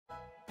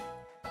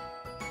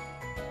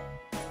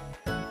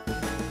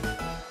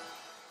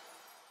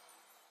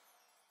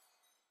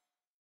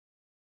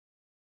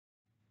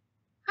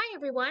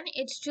everyone,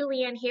 it's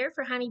Julianne here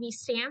for Honeybee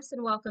Stamps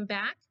and welcome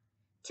back.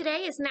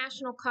 Today is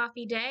National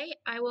Coffee Day.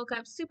 I woke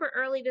up super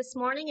early this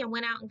morning and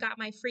went out and got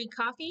my free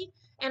coffee,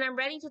 and I'm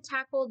ready to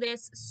tackle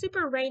this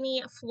super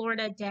rainy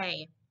Florida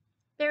day.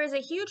 There is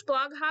a huge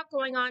blog hop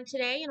going on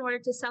today in order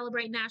to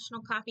celebrate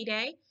National Coffee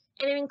Day,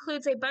 and it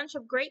includes a bunch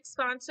of great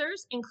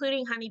sponsors,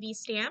 including Honeybee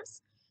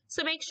Stamps.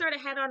 So make sure to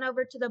head on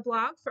over to the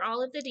blog for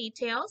all of the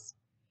details.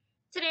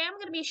 Today I'm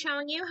going to be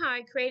showing you how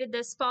I created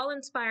this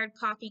fall-inspired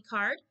coffee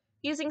card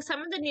using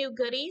some of the new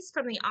goodies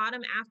from the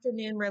autumn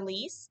afternoon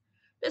release.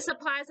 The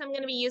supplies I'm going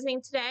to be using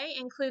today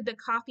include the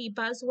coffee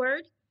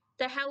buzzword,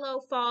 the Hello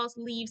Falls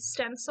leaves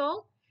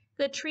stencil,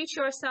 the Treat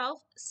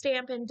Yourself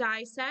stamp and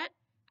die set,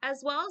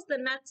 as well as the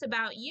Nuts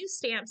About You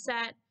stamp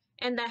set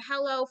and the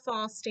Hello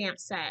Fall stamp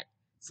set.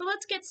 So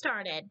let's get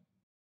started.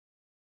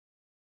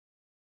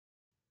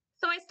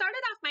 So I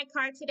started off my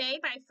card today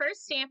by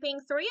first stamping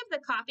 3 of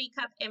the coffee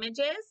cup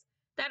images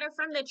that are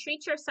from the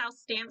Treat Yourself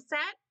stamp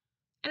set.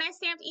 And I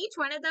stamped each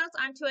one of those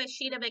onto a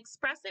sheet of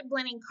Expressive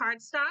Blending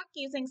cardstock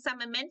using some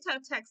Memento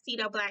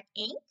Tuxedo Black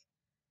ink.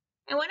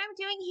 And what I'm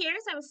doing here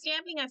is I'm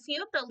stamping a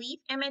few of the leaf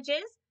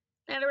images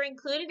that are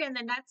included in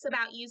the Nuts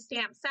About You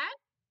stamp set.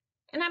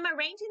 And I'm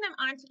arranging them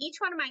onto each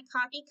one of my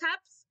coffee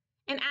cups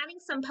and adding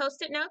some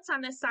Post-it notes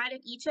on the side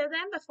of each of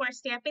them before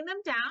stamping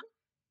them down.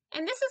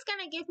 And this is going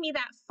to give me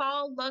that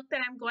fall look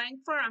that I'm going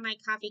for on my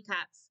coffee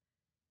cups.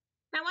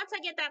 Now, once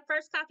I get that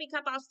first coffee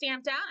cup all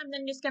stamped out, I'm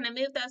then just going to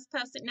move those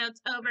Post-it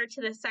notes over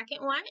to the second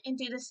one and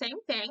do the same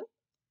thing.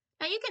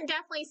 Now, you can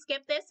definitely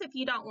skip this if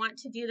you don't want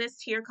to do this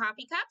to your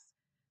coffee cups,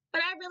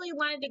 but I really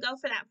wanted to go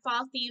for that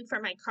fall theme for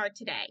my card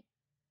today.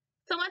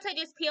 So once I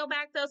just peel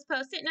back those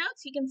Post-it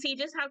notes, you can see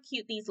just how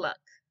cute these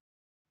look.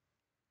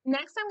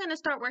 Next, I'm going to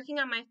start working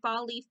on my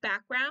fall leaf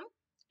background,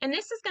 and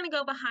this is going to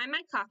go behind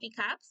my coffee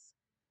cups.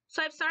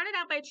 So I've started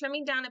out by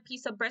trimming down a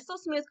piece of Bristol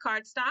Smooth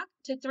cardstock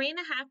to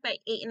 3.5 by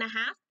 8.5.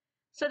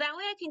 So that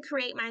way I can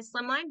create my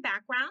slimline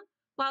background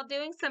while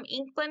doing some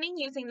ink blending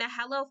using the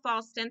Hello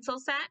Fall stencil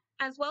set,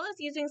 as well as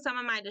using some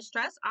of my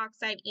Distress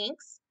OXIDE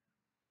inks.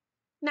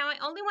 Now I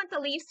only want the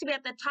leaves to be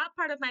at the top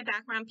part of my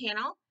background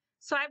panel,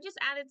 so I've just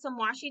added some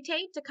washi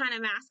tape to kind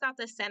of mask off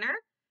the center,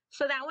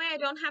 so that way I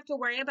don't have to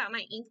worry about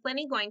my ink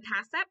blending going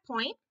past that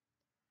point.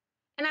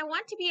 And I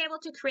want to be able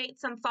to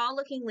create some fall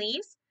looking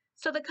leaves,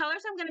 so the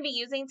colors I'm going to be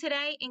using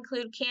today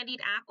include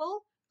Candied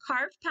Apple,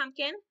 Carved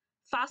Pumpkin,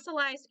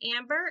 Fossilized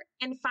Amber,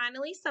 and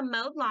finally some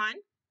Mowed Lawn.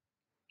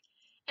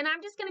 And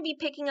I'm just going to be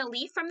picking a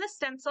leaf from the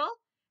stencil,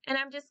 and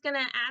I'm just going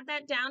to add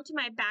that down to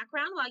my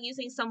background while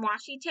using some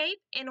washi tape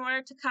in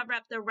order to cover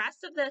up the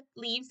rest of the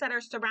leaves that are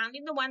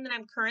surrounding the one that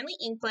I'm currently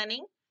ink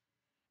blending.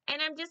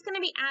 And I'm just going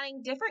to be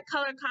adding different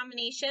color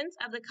combinations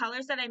of the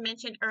colors that I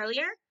mentioned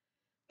earlier.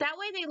 That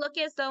way they look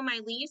as though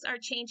my leaves are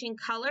changing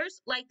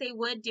colors like they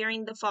would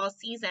during the fall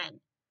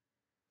season.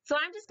 So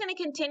I'm just going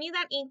to continue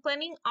that ink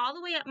blending all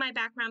the way up my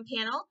background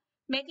panel,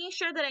 making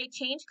sure that I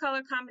change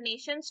color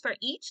combinations for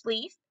each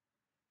leaf.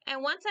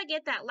 And once I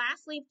get that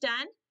last leaf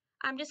done,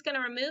 I'm just going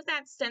to remove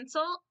that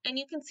stencil, and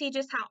you can see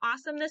just how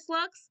awesome this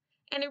looks.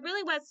 And it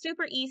really was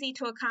super easy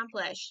to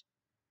accomplish.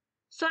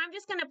 So I'm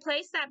just going to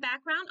place that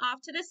background off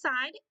to the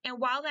side, and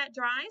while that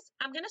dries,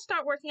 I'm going to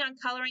start working on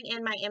coloring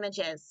in my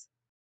images.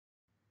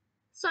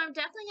 So I'm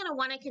definitely going to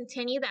want to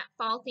continue that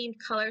fall themed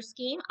color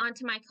scheme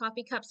onto my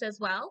coffee cups as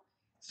well.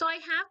 So I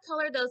have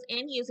colored those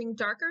in using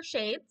darker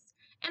shades,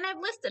 and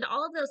I've listed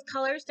all of those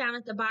colors down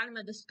at the bottom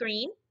of the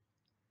screen.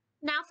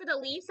 Now for the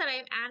leaves that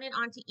I've added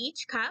onto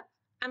each cup,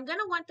 I'm going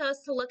to want those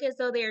to look as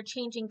though they are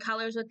changing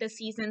colors with the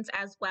seasons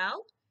as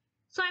well.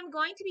 So I'm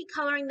going to be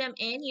coloring them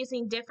in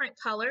using different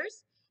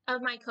colors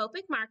of my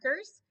Copic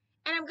markers,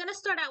 and I'm going to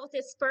start out with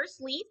this first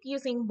leaf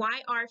using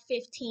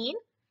YR15,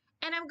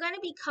 and I'm going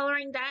to be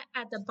coloring that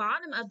at the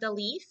bottom of the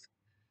leaf,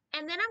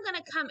 and then I'm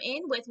going to come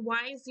in with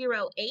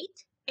Y08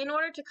 in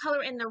order to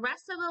color in the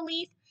rest of the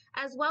leaf,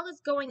 as well as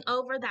going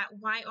over that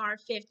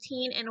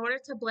YR15 in order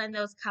to blend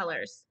those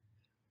colors.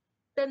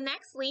 The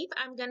next leaf,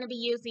 I'm going to be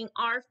using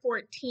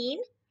R14,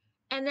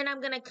 and then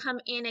I'm going to come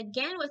in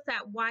again with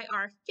that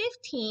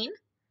YR15,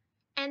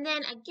 and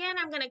then again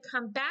I'm going to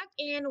come back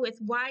in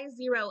with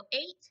Y08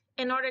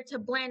 in order to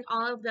blend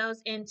all of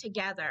those in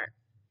together.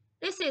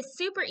 This is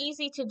super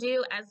easy to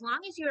do as long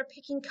as you are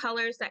picking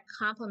colors that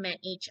complement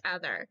each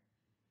other.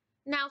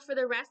 Now for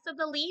the rest of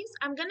the leaves,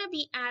 I'm going to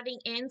be adding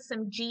in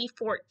some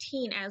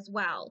G14 as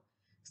well.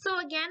 So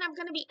again, I'm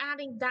going to be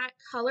adding that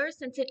color.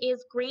 Since it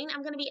is green,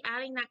 I'm going to be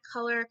adding that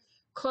color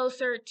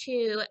closer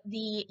to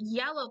the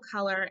yellow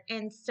color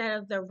instead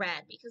of the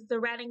red, because the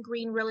red and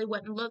green really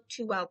wouldn't look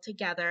too well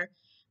together,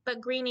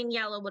 but green and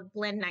yellow would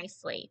blend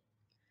nicely.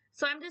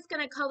 So I'm just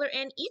going to color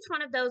in each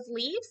one of those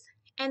leaves,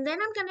 and then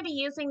I'm going to be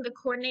using the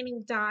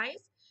coordinating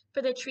dies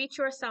for the Treat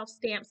Yourself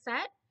stamp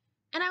set.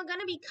 And I'm going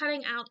to be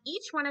cutting out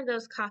each one of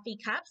those coffee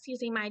cups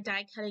using my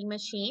die cutting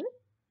machine.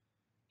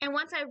 And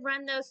once I've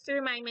run those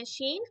through my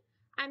machine,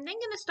 I'm then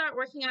going to start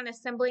working on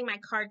assembling my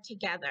card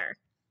together.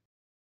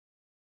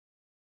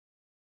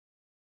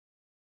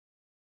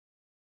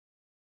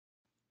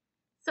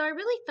 So So I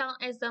really felt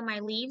as though my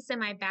leaves in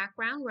my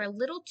background were a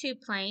little too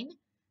plain.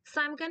 So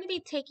I'm going to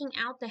be taking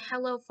out the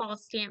Hello Fall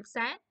stamp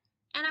set,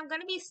 and I'm going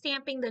to be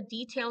stamping the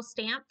detail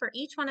stamp for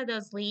each one of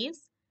those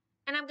leaves.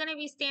 And I'm going to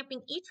be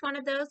stamping each one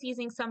of those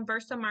using some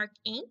Versamark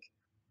ink.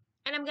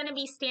 And I'm going to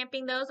be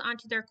stamping those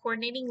onto their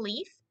coordinating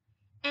leaf.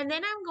 And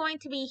then I'm going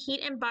to be heat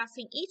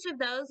embossing each of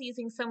those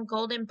using some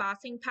gold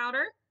embossing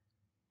powder.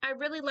 I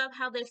really love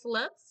how this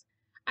looks.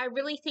 I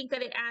really think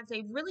that it adds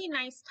a really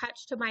nice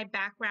touch to my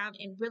background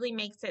and really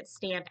makes it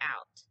stand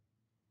out.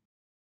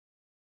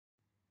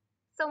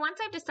 So once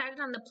I've decided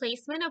on the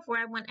placement of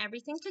where I want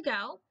everything to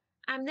go,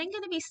 I'm then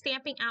going to be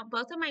stamping out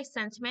both of my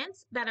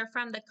sentiments that are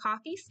from the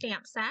coffee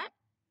stamp set.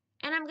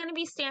 And I'm going to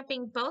be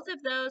stamping both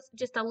of those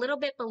just a little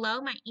bit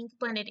below my ink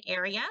blended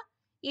area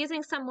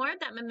using some more of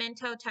that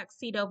Memento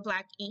Tuxedo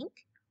black ink.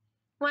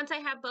 Once I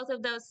have both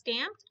of those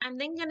stamped, I'm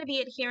then going to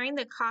be adhering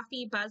the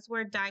coffee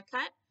buzzword die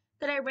cut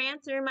that I ran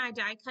through my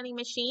die cutting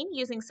machine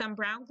using some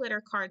brown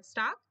glitter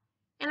cardstock.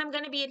 And I'm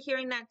going to be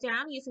adhering that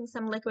down using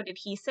some liquid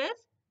adhesive.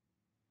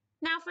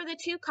 Now for the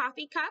two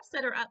coffee cups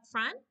that are up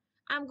front,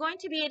 I'm going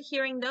to be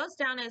adhering those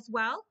down as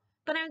well,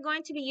 but I'm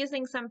going to be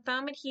using some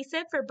foam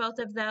adhesive for both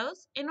of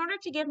those in order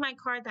to give my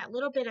card that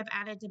little bit of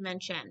added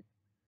dimension.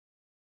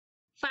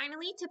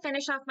 Finally, to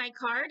finish off my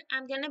card,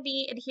 I'm going to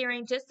be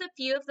adhering just a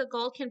few of the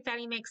gold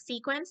confetti mix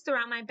sequins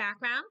throughout my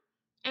background.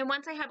 And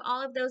once I have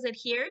all of those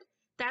adhered,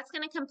 that's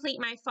going to complete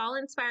my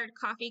fall-inspired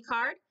coffee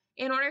card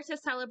in order to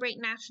celebrate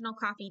National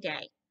Coffee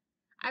Day.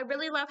 I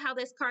really love how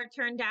this card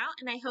turned out,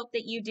 and I hope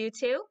that you do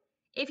too.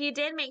 If you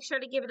did, make sure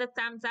to give it a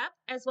thumbs up,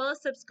 as well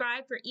as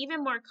subscribe for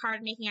even more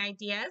card making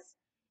ideas.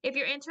 If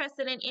you're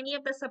interested in any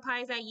of the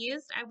supplies I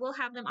used, I will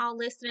have them all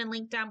listed and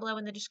linked down below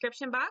in the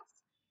description box.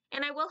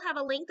 And I will have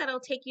a link that'll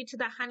take you to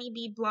the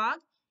Honeybee blog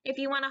if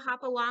you want to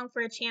hop along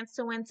for a chance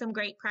to win some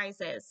great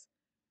prizes.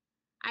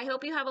 I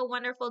hope you have a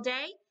wonderful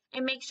day,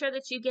 and make sure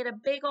that you get a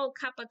big old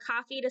cup of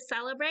coffee to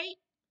celebrate.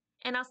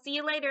 And I'll see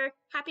you later.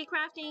 Happy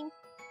crafting!